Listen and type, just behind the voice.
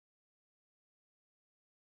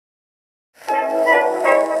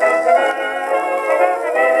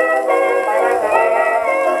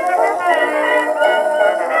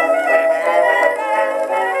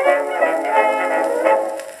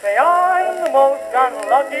Say I'm the most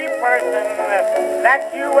unlucky person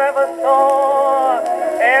that you ever saw.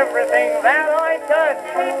 Everything that I touch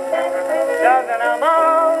doesn't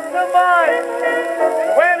amount to much.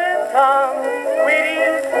 When it comes,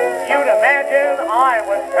 sweetie, you'd imagine I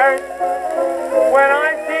was cursed. When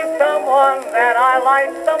I see someone that I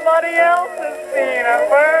like, somebody else has seen her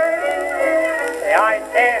first. I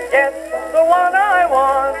can't get the one I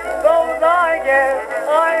want, those I get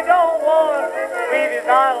I don't want. Sweeties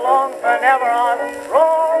I long for never are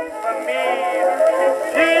wrong for me.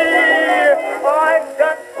 Gee, I've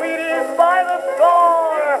got sweeties by the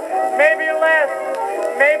score, maybe less,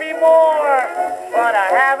 maybe more, but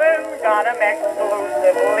I haven't got them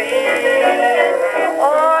exclusively.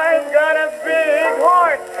 I've got a big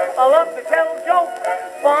heart, I love to tell jokes,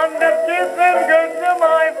 fond of kissing, good to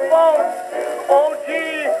my folks. Oh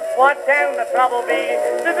gee, what can the trouble be?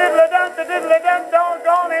 The diddle-a-dum,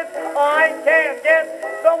 doggone it, I can't get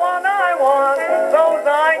the one I want, those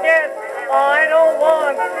I get I don't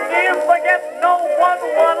want. If I get no one,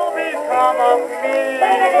 what'll become of me?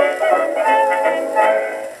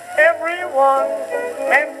 Everyone's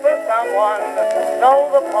meant for someone, so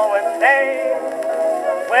the poets say.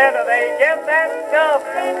 Where do they get that stuff?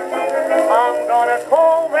 I'm gonna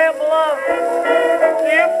call their bluff.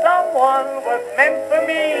 If someone was meant for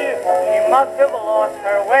me, she must have lost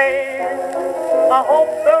her way. I hope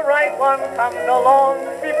the right one comes along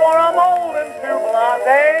before I'm old and too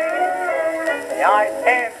blasé. I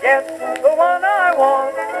can't get the one I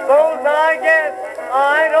want, those I get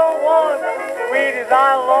I don't want. Sweet as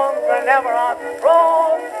I long for never are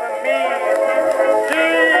wrong for me.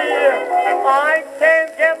 Gee, I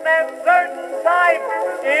can't get that certain type.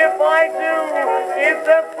 If I do, it's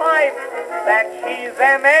a pipe that she's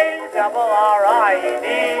M-A-R-R-I-D.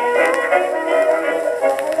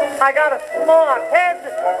 I got a smart head,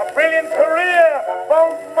 a brilliant career.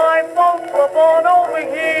 Both my folks were born over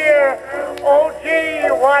here. Oh gee,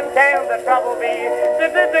 what can the trouble be?